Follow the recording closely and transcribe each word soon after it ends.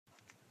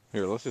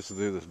Here, let's just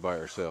do this by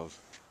ourselves.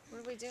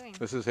 What are we doing?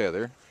 This is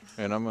Heather,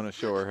 and I'm going to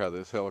show her how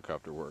this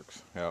helicopter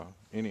works, how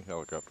any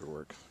helicopter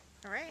works.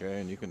 All right. Okay,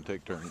 and you can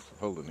take turns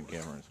holding the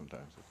camera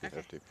sometimes if you Okay.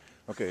 have to.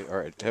 Okay, all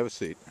right, have a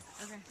seat.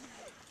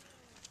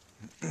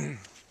 Okay.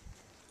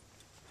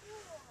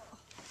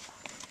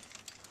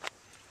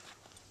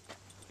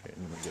 Okay,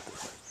 let me get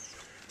this.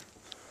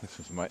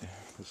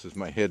 This is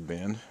my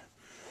headband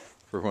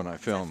for when I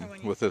film for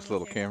when you with film this with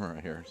little your- camera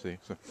right here. See,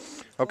 so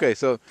okay,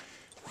 so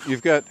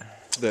you've got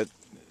that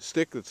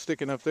stick that's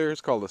sticking up there.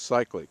 It's called a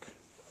cyclic,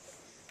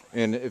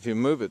 and if you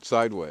move it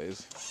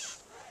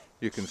sideways,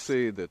 you can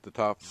see that the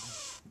top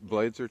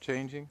blades are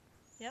changing.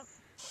 Yep.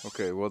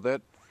 Okay, well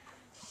that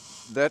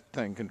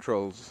thing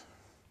controls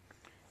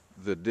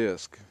the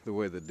disc, the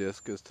way the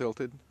disc is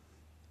tilted.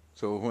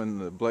 So when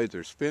the blades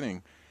are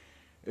spinning,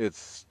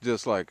 it's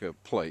just like a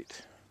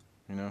plate,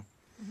 you know.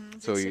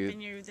 Is So it you-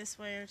 tipping you this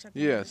way or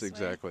tipping you Yes, this way?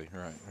 exactly.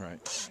 Right.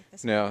 Like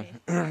this Now,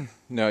 would be.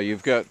 now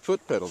you've got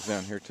foot pedals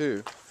down here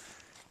too,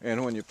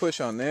 and when you push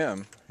on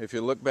them, if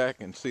you look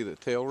back and see the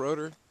tail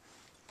rotor,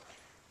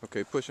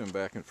 okay, push them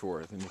back and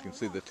forth, and you can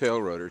see the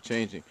tail rotor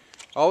changing.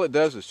 All it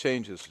does is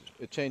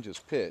changes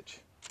pitch.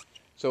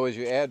 So as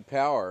you add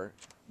power,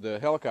 the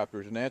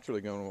helicopter is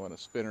naturally going to want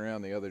to spin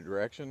around the other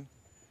direction.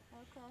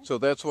 Okay. So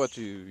that's what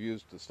you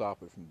use to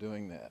stop it from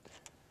doing that.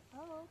 Oh,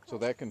 okay. So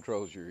that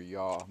controls your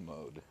yaw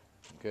mode.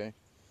 Okay.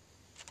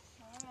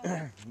 All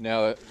right.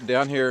 Now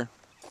down here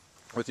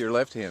with your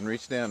left hand,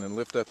 reach down and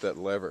lift up that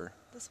lever.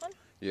 This one?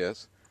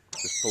 Yes.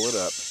 Just pull it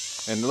up.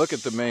 And look at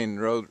the main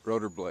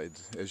rotor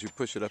blades. As you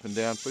push it up and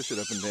down, push it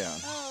up and down.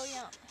 Oh,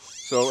 yeah.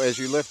 So as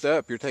you lift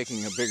up, you're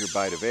taking a bigger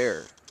bite of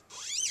air.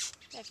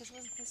 Yeah, because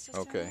wasn't this just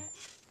Okay. doing that?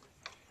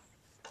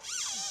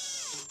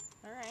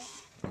 All right.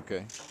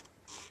 Okay.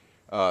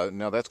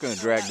 Now that's going to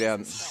Oh, drag that was down.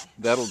 this way.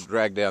 That'll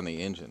drag down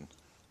the engine.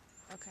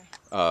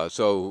 Okay.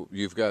 So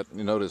you've got,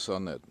 you notice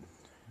on that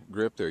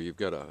grip there, you've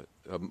got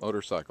a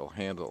motorcycle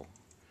handle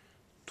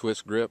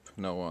twist grip.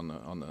 No, on the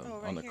Oh, on the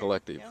right here.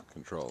 collective Yep.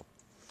 control.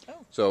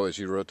 Oh. So as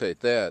you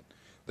rotate that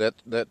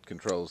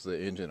controls the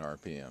engine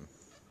RPM.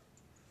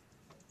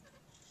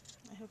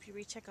 I hope you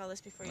recheck all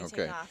this before you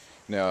Okay. take off.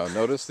 Now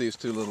notice these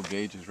two little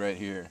gauges right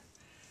here.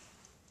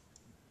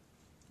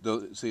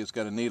 See, it's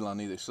got a needle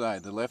on either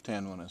side. The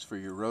left-hand one is for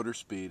your rotor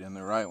speed, and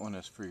the right one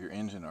is for your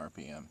engine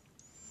RPM.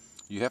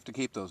 You have to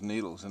keep those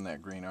needles in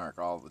that green arc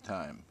all the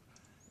time,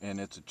 and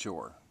it's a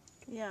chore.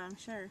 Yeah, I'm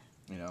sure.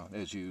 You know,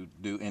 as you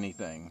do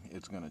anything,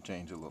 it's going to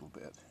change a little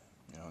bit.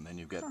 You know, and then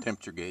you've got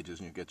temperature gauges,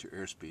 and you've got your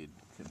airspeed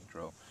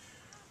control,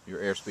 your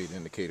airspeed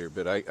indicator.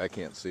 But I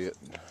can't see it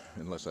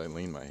unless I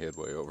lean my head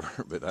way over.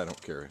 But I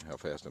don't care how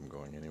fast I'm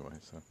going anyway.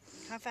 So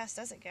How fast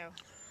does it go?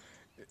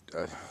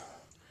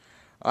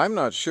 I'm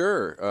not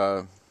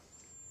sure.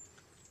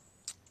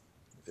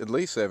 At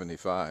least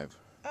 75.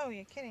 Oh,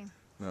 you're kidding.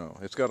 No,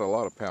 it's got a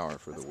lot of power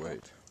for That's the cool.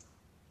 weight.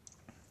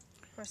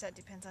 Of course, that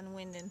depends on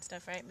wind and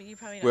stuff, right? But you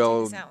probably don't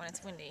Well- take this out when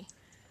it's windy.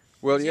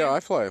 Well, Is yeah, there- I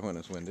fly when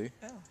it's windy.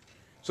 Oh.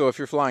 So if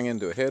you're flying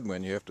into a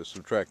headwind, you have to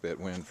subtract that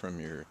wind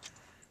from your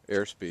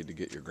airspeed to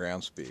get your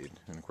ground speed.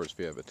 And of course, if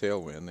you have a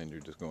tailwind, then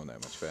you're just going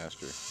that much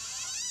faster.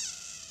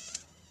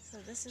 So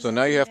this is So up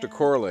now you and have to down.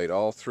 correlate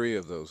all three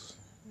of those.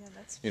 Yeah,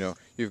 that's. You know,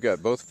 you've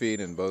got both feet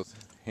and both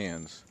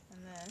hands. And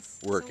this.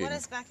 working So what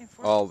is back and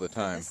forth all the for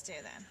time. This do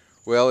then?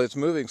 Well, it's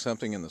moving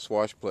something in the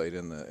swash plate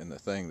in the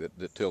thing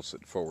that tilts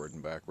it forward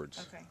and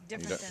backwards. Okay,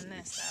 different than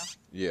this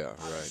though. Yeah,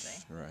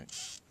 Obviously. right.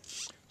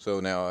 So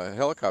now a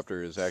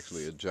helicopter is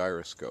actually a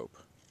gyroscope.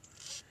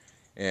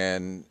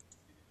 And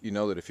you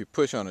know that if you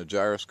push on a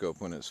gyroscope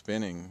when it's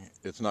spinning,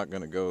 it's not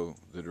going to go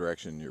the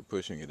direction you're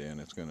pushing it in.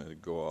 It's going to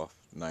go off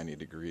 90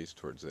 degrees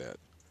towards that,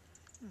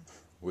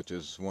 which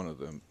is one of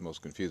the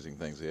most confusing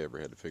things they ever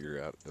had to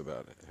figure out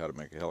about how to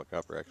make a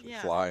helicopter actually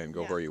Yeah, fly and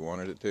go yeah. where you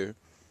wanted it to.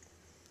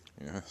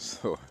 You know,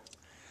 so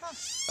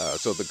Huh.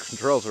 so the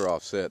controls are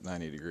offset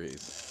 90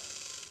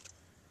 degrees.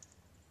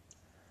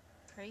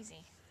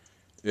 Crazy.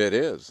 It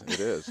is.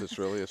 It's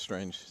really a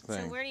strange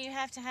thing. So where do you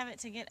have to have it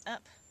to get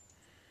up?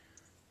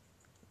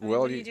 I mean,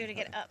 Well, what do you do to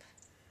get up?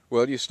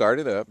 Well, you start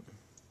it up,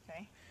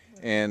 Okay.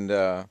 and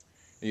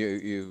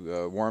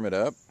you warm it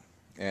up,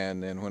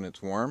 and then when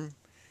it's warm,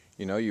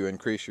 you know, you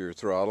increase your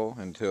throttle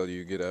until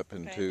you get up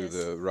into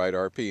this. the right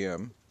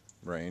RPM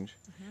range,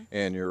 Mhm.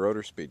 and your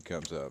rotor speed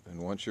comes up. And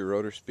once your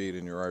rotor speed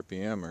and your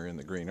RPM are in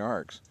the green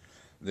arcs,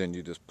 then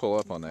you just pull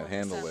up on that Pull this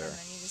handle up there. And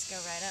then you just go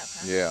right up,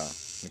 huh? Yeah.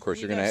 Of course,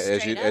 You you're gonna go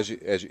straight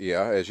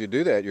as you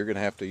do that, you're gonna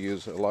have to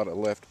use a lot of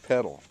left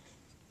pedal.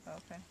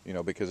 Okay. You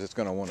know, because it's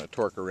going to want to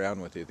torque around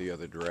with you the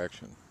other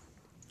direction.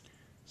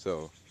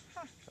 So,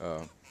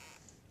 That's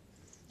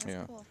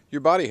yeah, cool.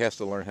 your body has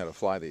to learn how to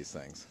fly these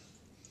things.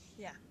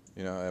 Yeah.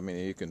 You know, I mean,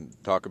 you can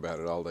talk about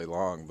it all day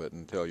long, but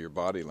until your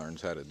body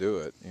learns how to do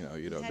it, you know,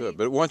 you don't How do do it. you-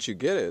 But once you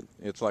get it,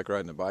 it's like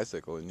riding a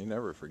bicycle, and you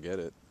never forget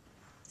it.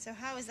 So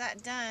how is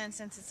that done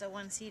since it's a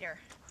one-seater?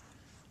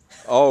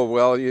 Oh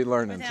well, you're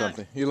learning Without-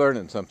 something. You're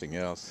learning something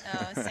else.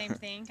 Oh, same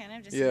thing, kind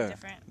of, just Yeah,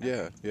 different.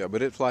 yeah.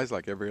 But it flies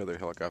like every other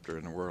helicopter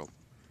in the world.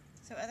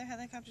 So other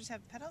helicopters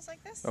have pedals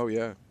like this? Oh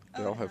yeah,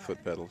 they Oh, all I have know foot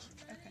that. pedals.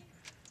 Okay.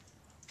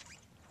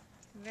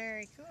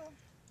 Very cool.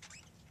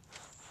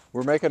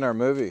 We're making our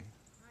movie.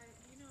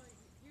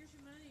 Here's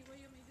your money. What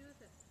do you want me to do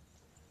with it?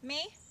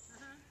 Me?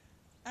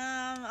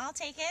 I'll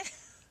take it.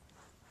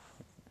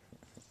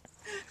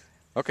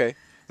 Okay,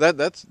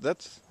 that's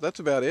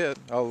about it.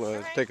 I'll All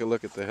right. take a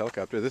look at the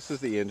helicopter. This is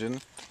the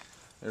engine.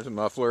 There's a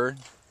muffler,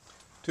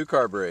 2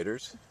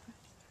 carburetors.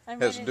 I'm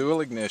Has ready.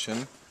 dual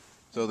ignition,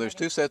 so there's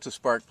ready. 2 sets of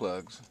spark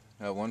plugs.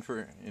 One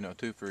for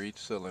 2 for each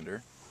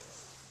cylinder,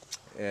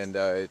 and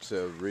it's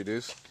a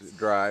reduced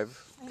drive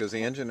because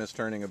the engine is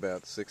turning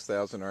about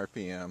 6,000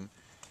 RPM,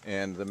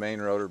 and the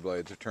main rotor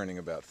blades are turning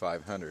about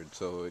 500.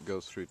 So it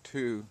goes through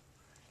 2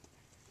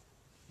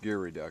 gear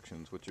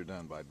reductions, which are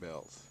done by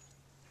belts.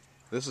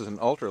 This is an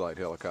ultralight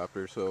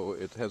helicopter, so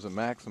it has a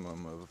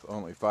maximum of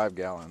only 5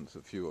 gallons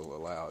of fuel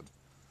allowed.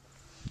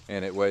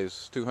 And it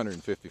weighs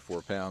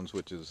 254 pounds,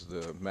 which is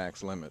the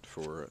max limit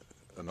for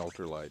an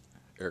ultralight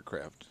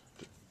aircraft.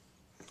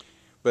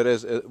 But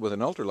with an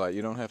ultralight,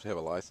 you don't have to have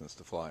a license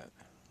to fly it.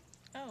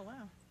 Oh,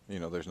 wow.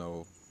 There's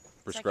no So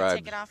I prescribed.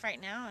 can take it off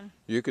right now, and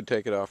You could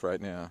take it off right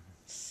now.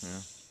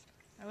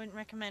 I wouldn't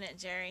recommend it,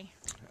 Jerry.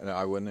 No,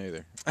 I wouldn't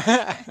either.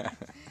 That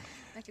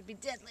could be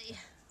deadly.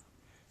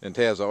 And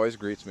Taz always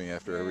greets me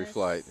after every Yes.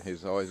 flight.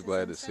 He's always Says,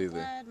 glad "I'm to so see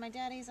glad my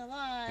daddy's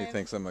alive." He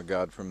thinks I'm a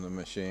god from the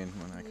machine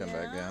when I come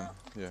back Yeah. down.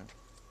 Yeah.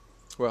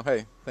 Well,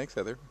 hey, thanks,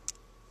 Heather.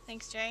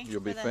 Thanks, Jerry.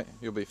 You'll be for the-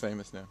 you'll be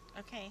famous now.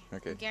 Okay.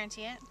 Okay. You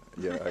guarantee it?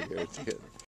 Yeah, I guarantee it.